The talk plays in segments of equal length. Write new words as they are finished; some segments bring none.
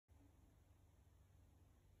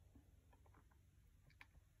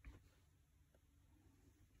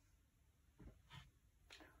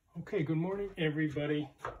Okay, good morning everybody.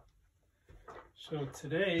 So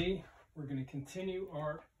today we're going to continue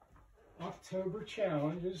our October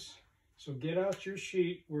challenges. So get out your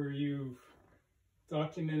sheet where you've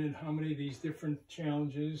documented how many of these different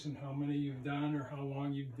challenges and how many you've done or how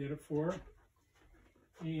long you did it for.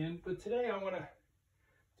 But today I want to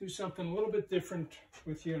do something a little bit different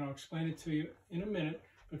with you, and I'll explain it to you in a minute.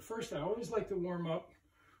 But first, I always like to warm up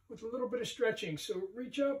with a little bit of stretching. So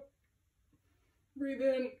reach up, breathe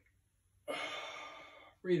in,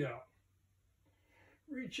 breathe out.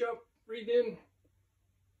 Reach up, breathe in,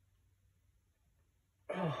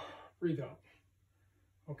 breathe out.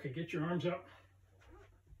 Okay, get your arms up.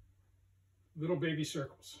 Little baby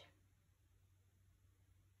circles.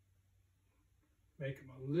 Make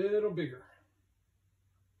them a little bigger.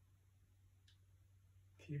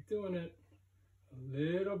 Keep doing it. A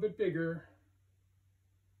little bit bigger.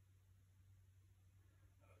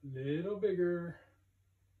 A little bigger.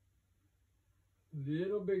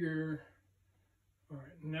 Little bigger. All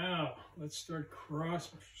right, now let's start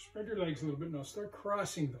crossing. Spread your legs a little bit. Now start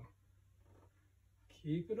crossing them.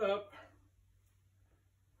 Keep it up.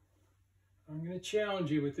 I'm going to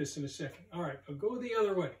challenge you with this in a second. All right, I'll go the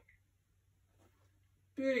other way.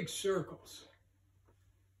 Big circles.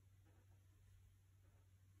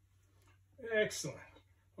 Excellent.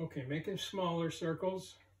 Okay, making smaller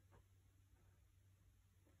circles.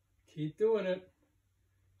 Keep doing it.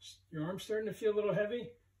 Your arm's starting to feel a little heavy.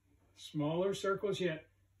 Smaller circles yet.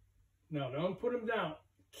 Now, don't put them down.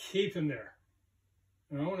 Keep them there.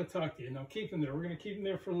 And I want to talk to you. Now, keep them there. We're going to keep them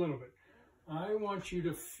there for a little bit. I want you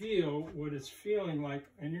to feel what it's feeling like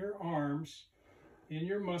in your arms, in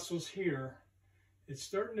your muscles here. It's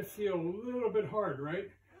starting to feel a little bit hard, right?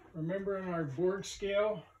 Remember on our Borg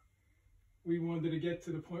scale, we wanted to get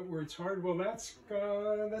to the point where it's hard. Well,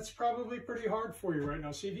 that's probably pretty hard for you right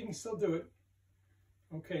now. See if you can still do it.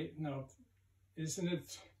 Okay, now, isn't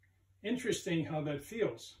it interesting how that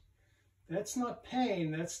feels? That's not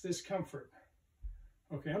pain, that's discomfort.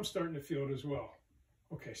 Okay, I'm starting to feel it as well.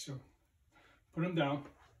 Okay, so put them down.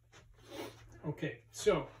 Okay,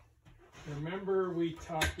 so remember we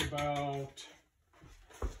talked about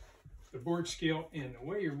the Borg scale, and the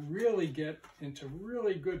way you really get into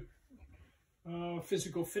really good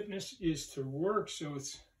physical fitness is to work, so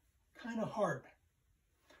it's kind of hard.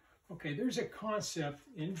 Okay, there's a concept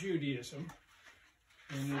in Judaism,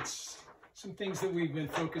 and it's some things that we've been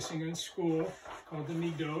focusing on in school called the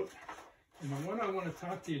Midot. And the one I want to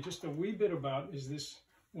talk to you just a wee bit about is this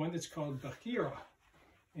one that's called Bechira,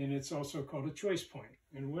 and it's also called a choice point.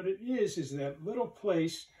 And what it is that little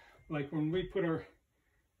place, like when we put our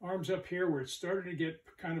arms up here where it started to get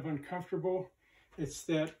kind of uncomfortable, it's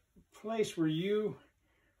that place where you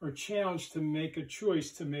are challenged to make a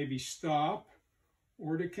choice to maybe stop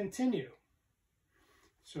or to continue.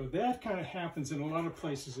 So that kind of happens in a lot of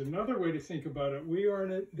places. Another way to think about it, we are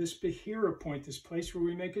in this Bechira point, this place where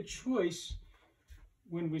we make a choice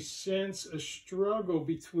when we sense a struggle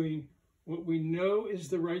between what we know is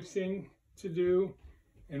the right thing to do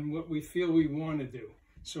and what we feel we want to do.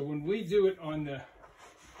 So when we do it on the,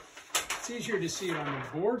 it's easier to see it on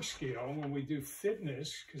the Borg scale when we do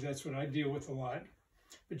fitness, because that's what I deal with a lot.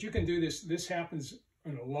 But you can do this. This happens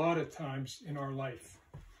in a lot of times in our life,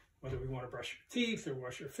 whether we want to brush your teeth or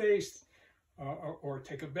wash your face or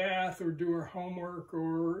take a bath or do our homework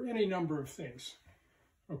or any number of things.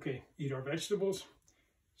 Okay, eat our vegetables.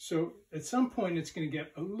 So at some point it's going to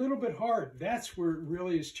get a little bit hard. That's where it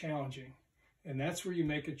really is challenging. And that's where you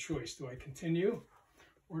make a choice. Do I continue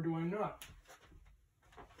or do I not?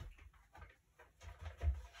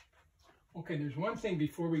 Okay, there's one thing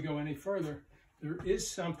before we go any further. There is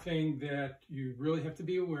something that you really have to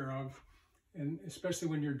be aware of, and especially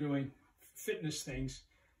when you're doing fitness things.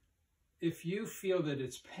 If you feel that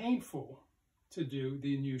it's painful to do,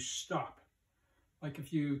 then you stop. Like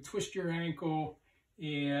if you twist your ankle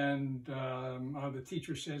and the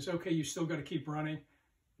teacher says, okay, you still got to keep running.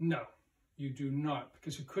 No, you do not,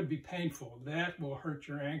 because it could be painful. That will hurt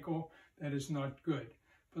your ankle. That is not good.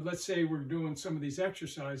 But let's say we're doing some of these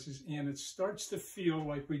exercises and it starts to feel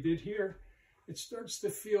like we did here. It starts to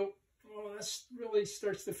feel, well, that really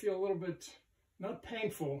starts to feel a little bit, not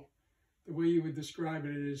painful. The way you would describe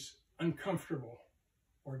it is uncomfortable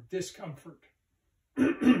or discomfort.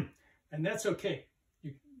 And that's okay.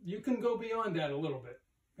 You can go beyond that a little bit,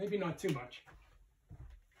 maybe not too much.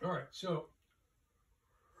 All right, so,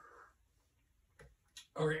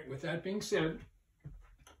 all right, with that being said,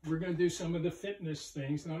 we're going to do some of the fitness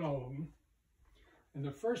things, not all of them. And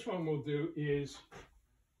the first one we'll do is,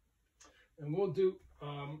 and we'll do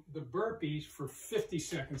the burpees for 50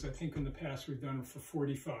 seconds. I think in the past we've done them for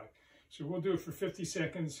 45. So we'll do it for 50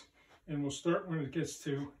 seconds, and we'll start when it gets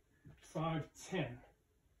to 5, 10.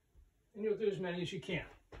 And you'll do as many as you can.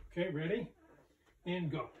 Okay, ready?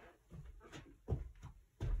 And go.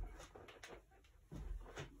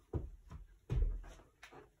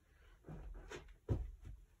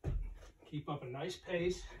 Keep up a nice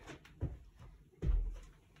pace.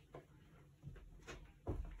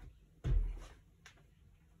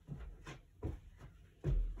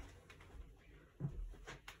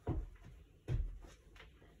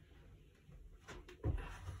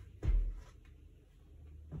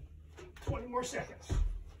 More seconds.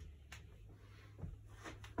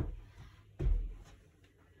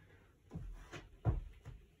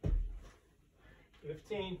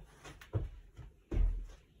 15.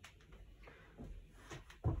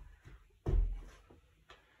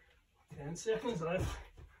 10 seconds left.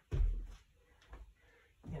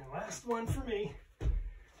 And last one for me.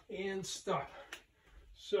 And stop.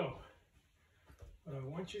 So, what I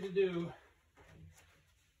want you to do,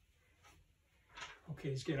 okay,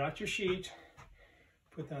 is get out your sheet,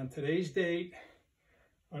 put down today's date,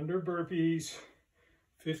 under burpees,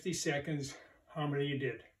 50 seconds, how many you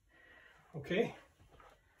did. Okay?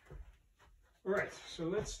 All right, so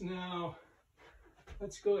let's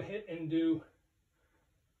go ahead and do,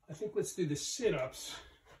 I think let's do the sit-ups.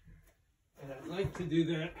 And I'd like to do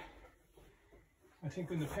that, I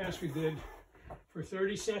think in the past we did for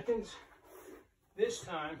 30 seconds. This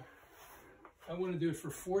time, I want to do it for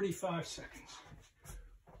 45 seconds.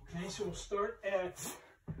 Okay, so we'll start at,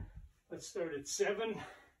 let's start at 7:45,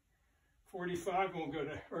 and we'll go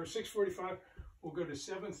to, or 6:45, we'll go to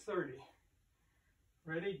 7:30.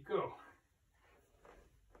 Ready, go.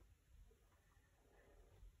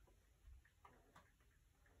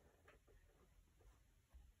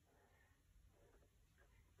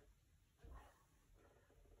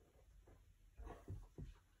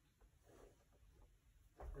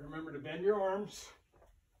 Remember to bend your arms,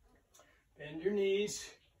 bend your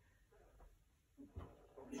knees.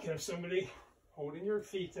 You can have somebody holding your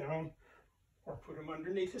feet down or put them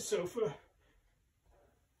underneath the sofa.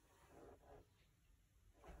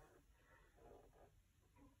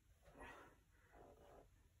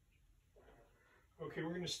 Okay, we're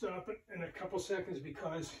going to stop it in a couple seconds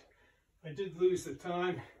because I did lose the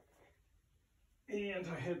time and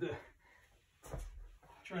I had to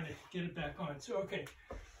try to get it back on. So, okay,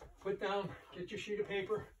 put down, get your sheet of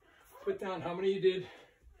paper, put down how many you did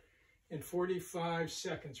in 45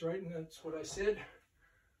 seconds, right? And that's what I said.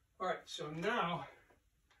 All right, so now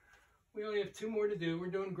we only have 2 more to do.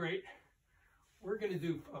 We're doing great. We're going to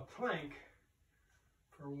do a plank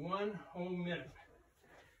for 1 whole minute.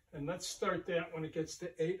 And let's start that when it gets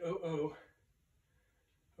to 8:00.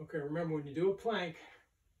 Okay, remember when you do a plank,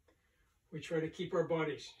 we try to keep our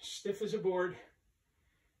bodies stiff as a board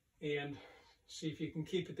and see if you can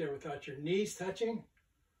keep it there without your knees touching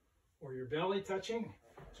or your belly touching.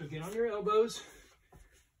 So get on your elbows,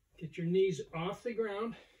 get your knees off the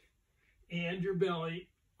ground and your belly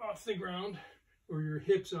off the ground or your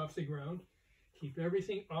hips off the ground. Keep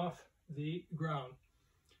everything off the ground.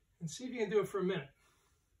 And see if you can do it for a minute.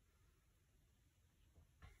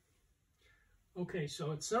 Okay,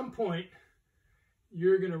 so at some point,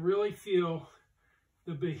 you're going to really feel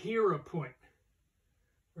the Bahira point,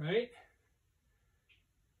 right?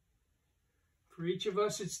 For each of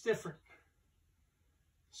us, it's different.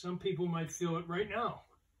 Some people might feel it right now.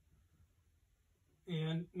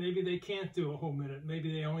 And maybe they can't do a whole minute. Maybe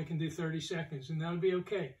they only can do 30 seconds, and that would be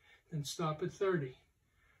okay. Then stop at 30.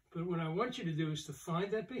 But what I want you to do is to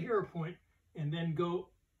find that Bahira point and then go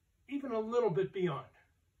even a little bit beyond.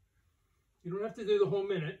 You don't have to do the whole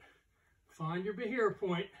minute. Find your Bahira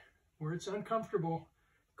point where it's uncomfortable.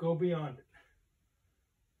 Go beyond it.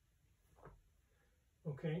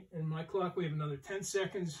 Okay, in my clock, we have another 10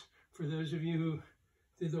 seconds for those of you who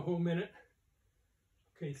did the whole minute.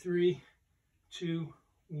 Okay, 3, 2,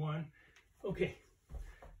 1. Okay,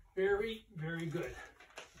 very, very good.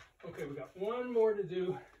 Okay, we got 1 more to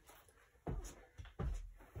do.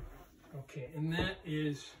 Okay, and that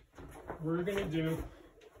is, we're going to do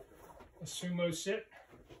a sumo sit.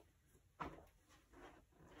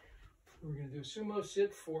 We're going to do a sumo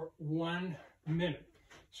sit for 1 minute.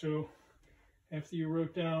 So after you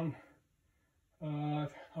wrote down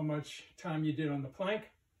how much time you did on the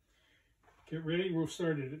plank, get ready. We'll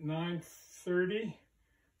start it at 9:30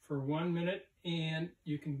 for 1 minute, and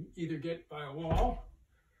you can either get by a wall,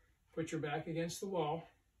 put your back against the wall,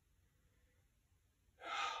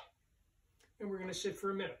 and we're going to sit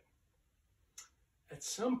for a minute. At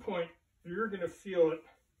some point, you're going to feel it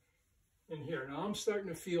in here. Now, I'm starting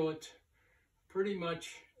to feel it pretty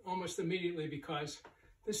much almost immediately because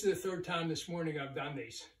This is the third time this morning I've done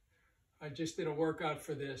these. I just did a workout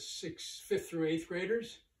for the 5th through 8th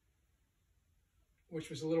graders,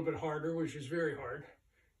 which was a little bit harder, which was very hard.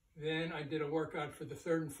 Then I did a workout for the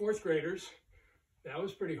 3rd and 4th graders. That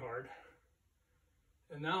was pretty hard.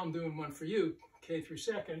 And now I'm doing one for you, K through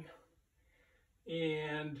 2nd.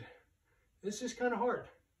 And this is kind of hard.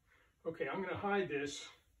 Okay, I'm going to hide this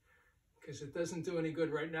because it doesn't do any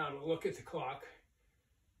good right now to look at the clock.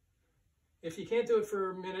 If you can't do it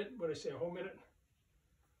for a minute, what did I say, a whole minute?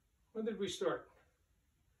 When did we start?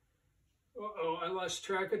 Uh-oh, I lost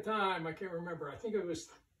track of time. I can't remember. I think it was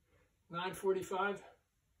 9:45.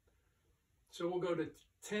 So we'll go to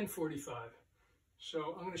 10:45.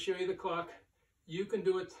 So I'm going to show you the clock. You can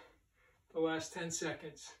do it the last 10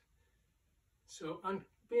 seconds. So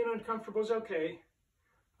being uncomfortable is okay.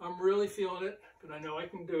 I'm really feeling it, but I know I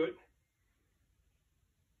can do it.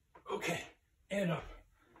 Okay, and up.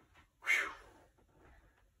 Whew.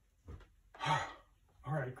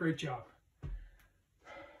 All right, great job.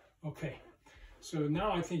 Okay, so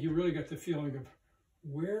now I think you really got the feeling of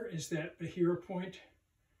where is that Bahira point?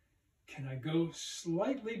 Can I go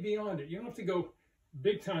slightly beyond it? You don't have to go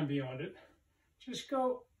big time beyond it. Just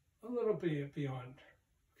go a little bit beyond,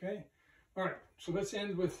 okay? All right, so let's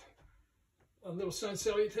end with a little sun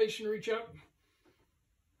salutation. Reach up,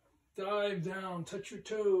 dive down, touch your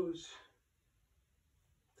toes,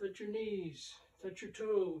 touch your knees, touch your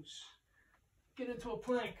toes. Get into a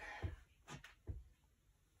plank.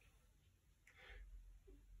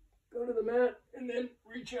 Go to the mat and then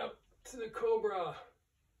reach up to the cobra.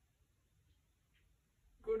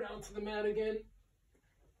 Go down to the mat again.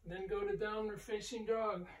 Then go to downward facing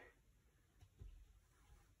dog.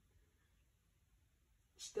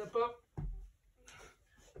 Step up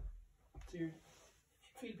to your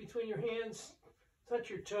feet between your hands. Touch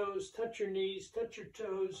your toes, touch your knees, touch your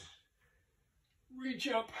toes. Reach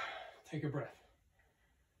up. Take a breath.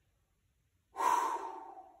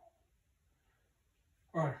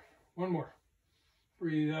 All right, one more.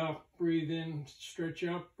 Breathe out, breathe in, stretch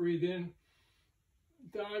up, breathe in.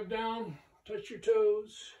 Dive down, touch your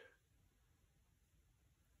toes.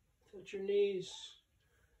 Touch your knees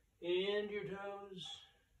and your toes.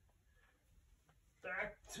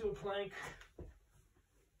 Back to a plank.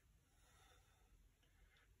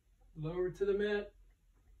 Lower to the mat.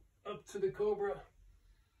 Up to the cobra.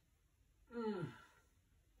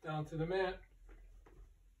 Down to the mat.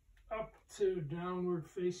 Up to downward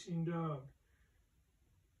facing dog.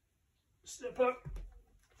 Step up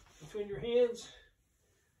between your hands.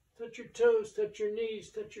 Touch your toes, touch your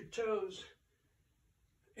knees, touch your toes.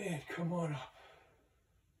 And come on up.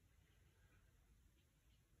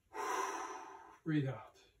 Breathe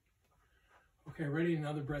out. Okay, ready?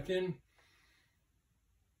 Another breath in.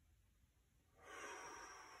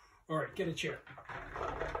 All right, get a chair.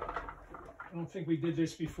 I don't think we did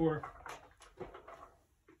this before,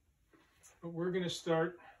 but we're going to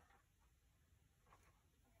start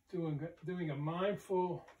doing a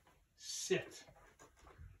mindful sit.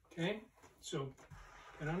 Okay, so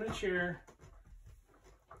get on a chair.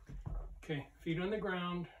 Okay, feet on the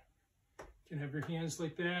ground. You can have your hands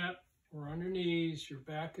like that or on your knees. Your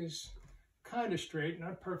back is kind of straight,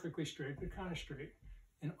 not perfectly straight, but kind of straight.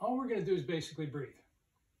 And all we're going to do is basically breathe.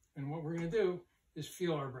 And what we're going to do is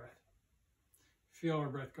feel our breath. Feel our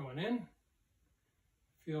breath going in.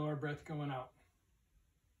 Feel our breath going out.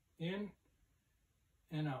 In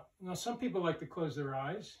and out. Now, some people like to close their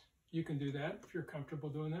eyes. You can do that if you're comfortable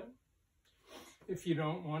doing that. If you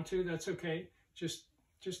don't want to, that's okay. Just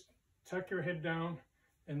tuck your head down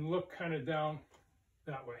and look kind of down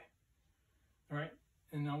that way. All right.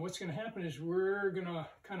 And now what's going to happen is we're going to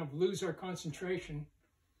kind of lose our concentration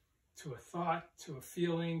to a thought, to a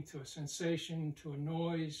feeling, to a sensation, to a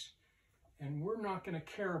noise. And we're not going to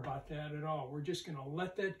care about that at all. We're just going to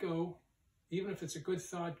let that go. Even if it's a good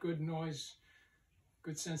thought, good noise,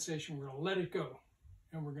 good sensation, we're going to let it go.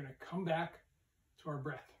 And we're going to come back to our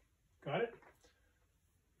breath. Got it?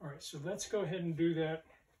 All right, so let's go ahead and do that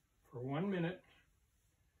for 1 minute.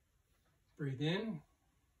 Breathe in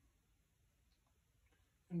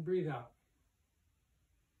and breathe out.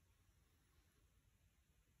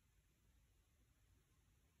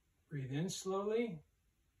 Breathe in slowly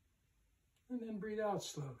and then breathe out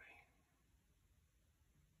slowly.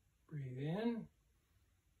 Breathe in.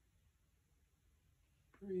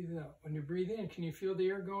 Breathe out. When you breathe in, can you feel the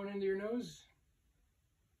air going into your nose?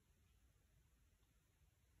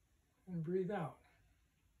 And breathe out.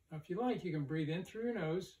 Now, if you like, you can breathe in through your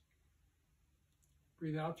nose,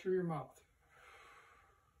 breathe out through your mouth.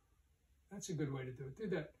 That's a good way to do it. Do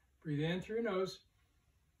that. Breathe in through your nose,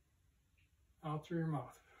 out through your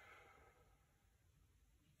mouth.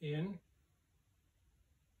 in,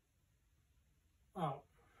 out,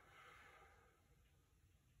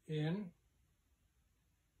 in,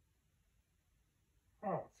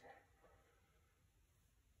 out.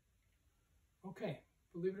 Okay,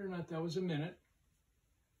 believe it or not, that was a minute.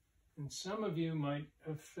 And some of you might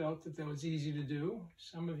have felt that that was easy to do.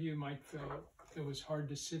 Some of you might feel it was hard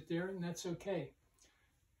to sit there, and that's okay.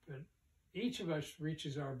 But each of us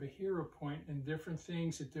reaches our Bahira point in different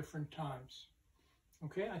things at different times.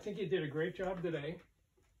 Okay, I think you did a great job today.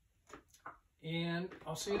 And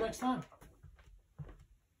I'll see you next time.